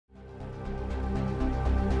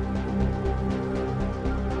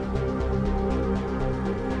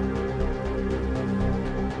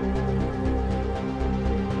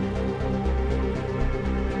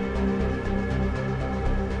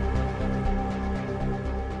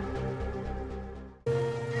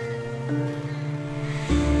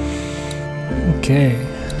Okay.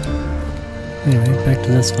 Anyway, back to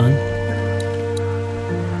this fun.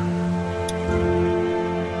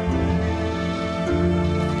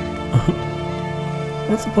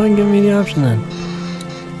 What's the point in giving me the option then?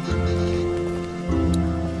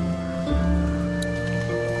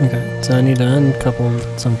 Okay, so I need to uncouple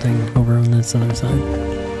something over on this other side.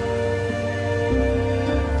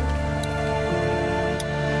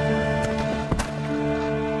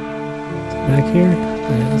 Is it back here?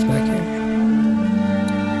 Yeah, it's back here.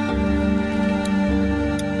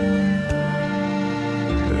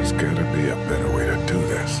 There's gotta be a better way to do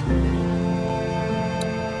this.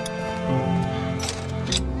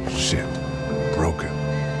 Shit. Broken.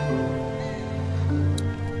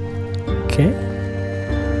 Okay.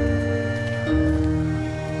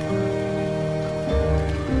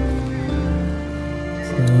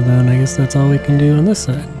 So then I guess that's all we can do on this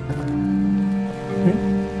side. Okay.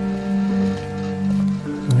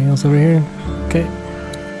 Anything else over here? Okay.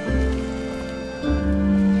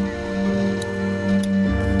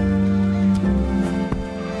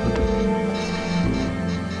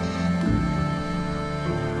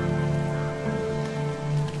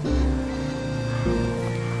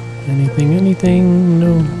 Anything?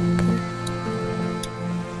 No.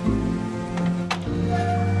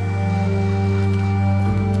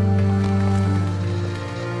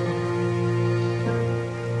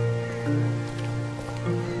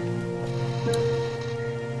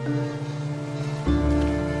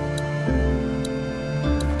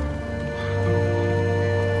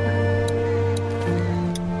 Okay.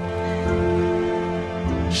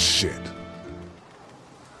 Shit.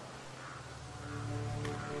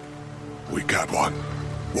 We got one.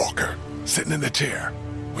 Walker, sitting in the chair.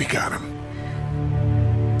 We got him.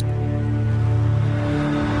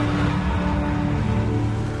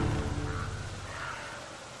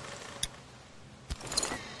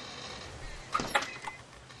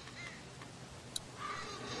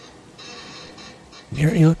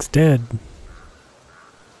 He looks dead.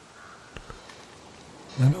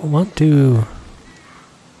 I don't want to.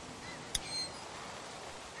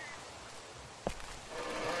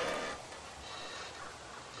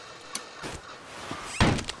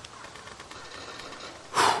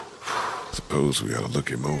 Suppose we ought to look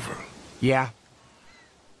him over. Yeah.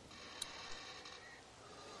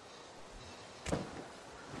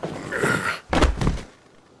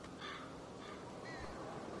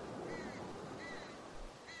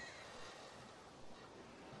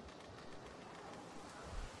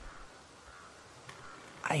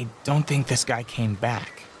 I don't think this guy came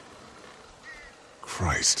back.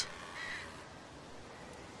 Christ.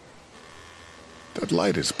 That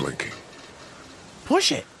light is blinking.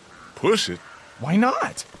 Push it. Push it? Why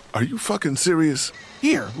not? Are you fucking serious?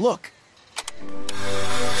 Here, look.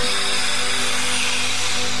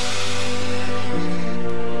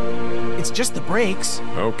 It's just the brakes.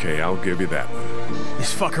 Okay, I'll give you that one.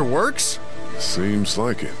 This fucker works? Seems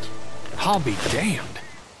like it. I'll be damned.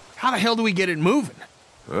 How the hell do we get it moving?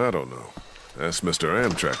 I don't know. That's Mr.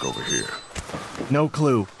 Amtrak over here. No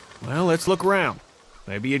clue. Well, let's look around.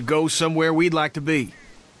 Maybe it goes somewhere we'd like to be.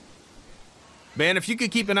 Ben, if you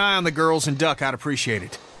could keep an eye on the girls and Duck, I'd appreciate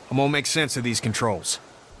it. I'm gonna make sense of these controls.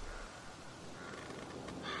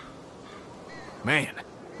 Man,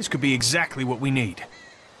 this could be exactly what we need.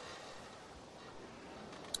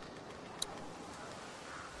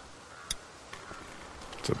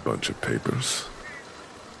 It's a bunch of papers.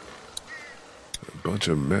 A bunch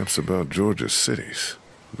of maps about Georgia's cities.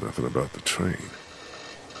 Nothing about the train.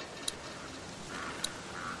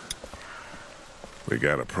 We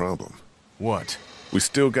got a problem. What? We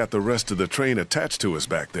still got the rest of the train attached to us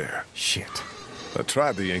back there. Shit. I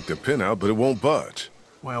tried to yank the pin out, but it won't budge.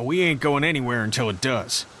 Well, we ain't going anywhere until it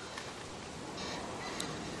does.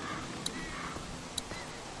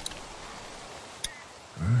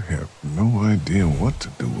 I have no idea what to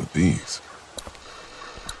do with these.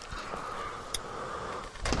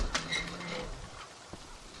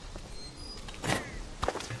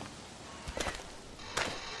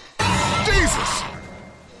 Jesus!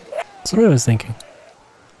 That's what I was thinking.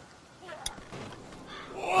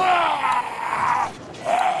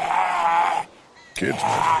 Kids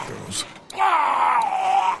want those.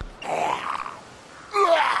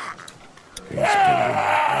 He's put it in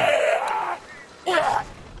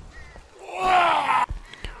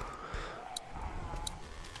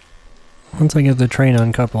Once I get the train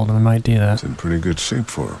uncoupled, I might do that. It's in pretty good shape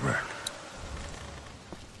for a wreck.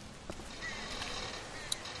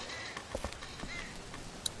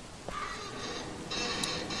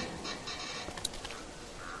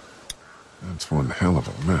 That's one hell of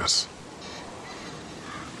a mess.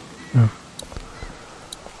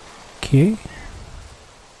 Okay.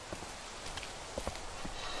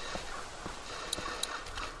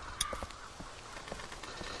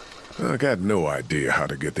 I got no idea how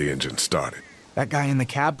to get the engine started. That guy in the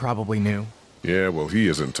cab probably knew. Yeah, well, he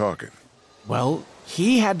isn't talking. Well,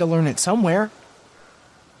 he had to learn it somewhere.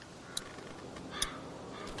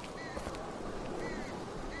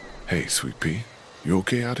 Hey, Sweet Pea, you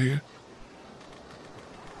okay out here?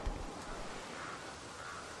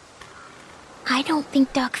 I don't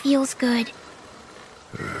think Duck feels good.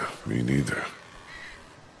 Me neither.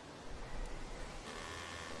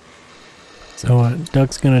 So what?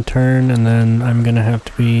 Duck's gonna turn and then I'm gonna have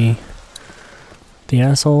to be the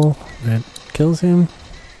asshole that kills him,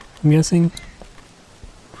 I'm guessing?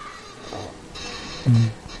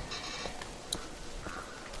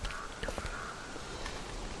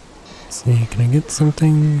 Let's see, can I get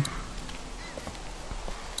something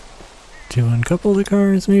to uncouple the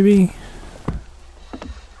cars, maybe?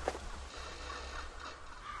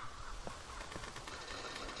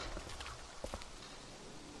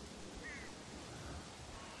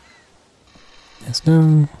 Yes,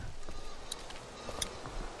 no.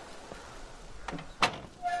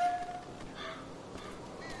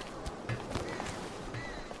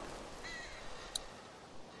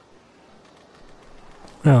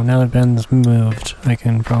 Oh, now that Ben's moved, I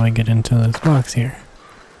can probably get into this box here.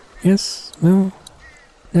 Yes? No?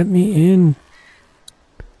 Let me in.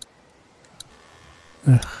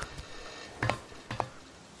 Ugh.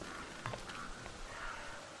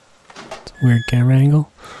 It's a weird camera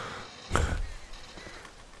angle.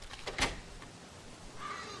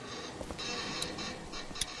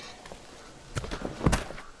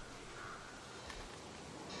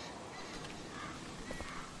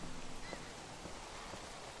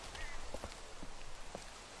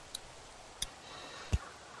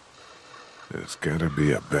 There's gotta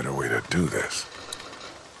be a better way to do this.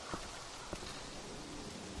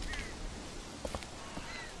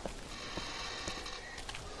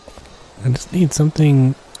 I just need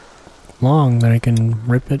something long that I can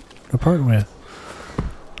rip it apart with.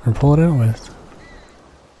 Or pull it out with.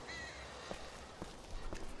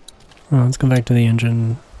 Oh, let's go back to the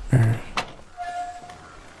engine.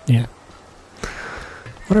 Yeah.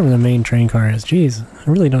 Whatever the main train car is. Jeez,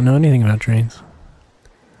 I really don't know anything about trains.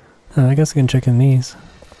 I guess I can check in these.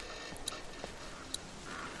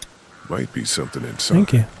 Might be something inside.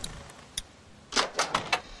 Thank you.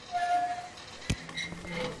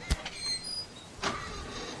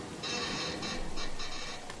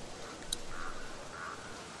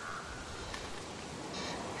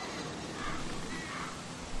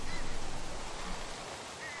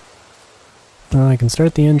 Well, I can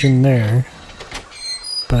start the engine there,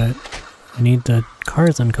 but I need the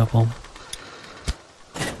cars uncoupled.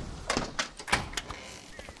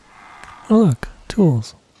 Oh look,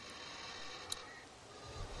 tools.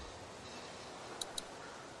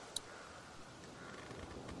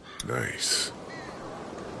 Nice.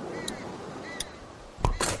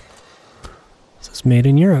 This is made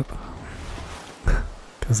in Europe.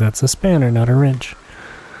 Because that's a spanner, not a wrench.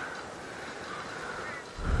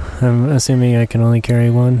 I'm assuming I can only carry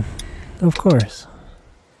one. Of course.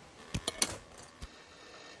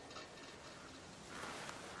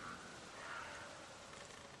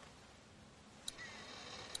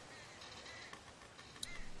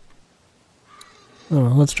 Oh,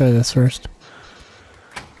 well, let's try this first.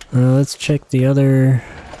 Let's check the other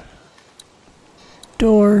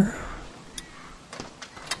door.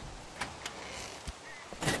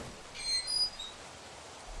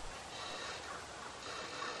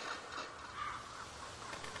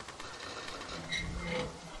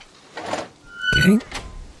 Okay.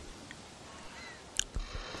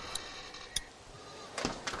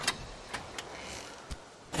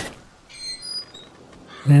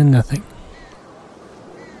 And nothing.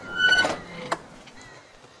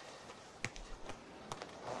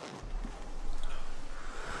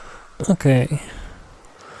 Okay.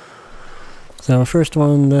 So first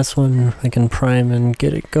one, this one, I can prime and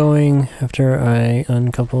get it going after I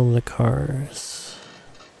uncouple the cars.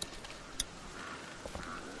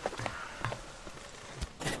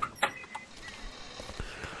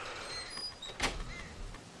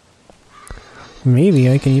 Maybe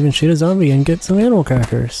I can even shoot a zombie and get some animal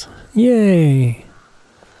crackers. Yay!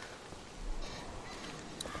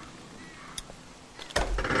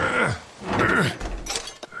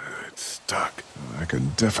 It's stuck. I can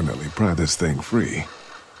definitely pry this thing free.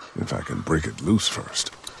 If I can break it loose first.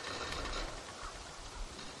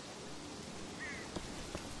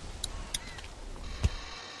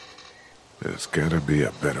 There's gotta be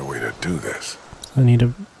a better way to do this. I need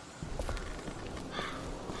to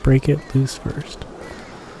break it loose first.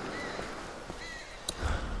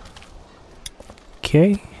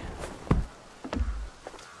 Okay.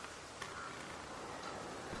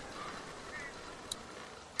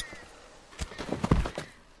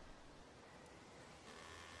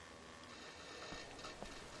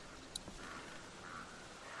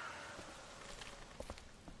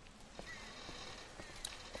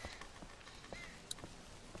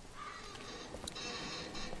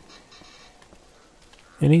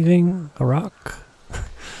 Anything? A rock?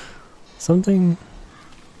 Something?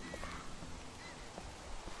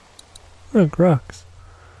 Look, rocks.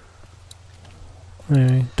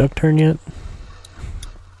 Anyway, duck turn yet?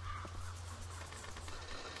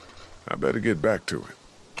 I better get back to it.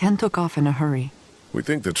 Ken took off in a hurry. We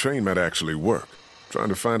think the train might actually work. Trying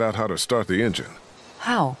to find out how to start the engine.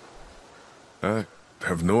 How? I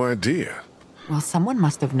have no idea. Well, someone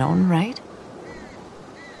must have known, right?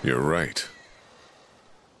 You're right.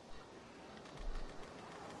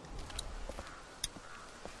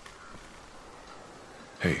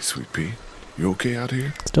 Hey, Sweet Pea. You okay out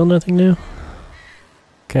here? Still nothing new?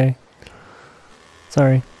 Okay.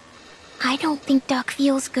 Sorry. I don't think Duck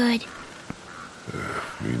feels good.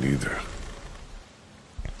 Me neither.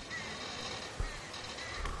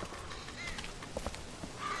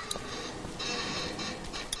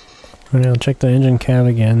 Alright, I'll check the engine cab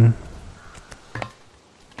again.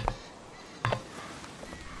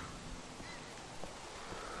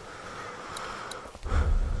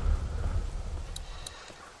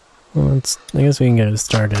 Well, I guess we can get it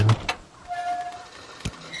started.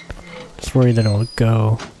 Just worried that it'll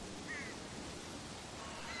go.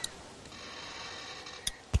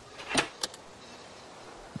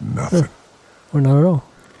 Nothing. Or not at all.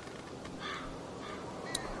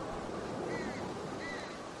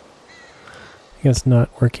 I guess not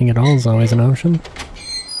working at all is always an option.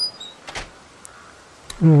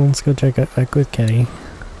 Let's go check it back with Kenny.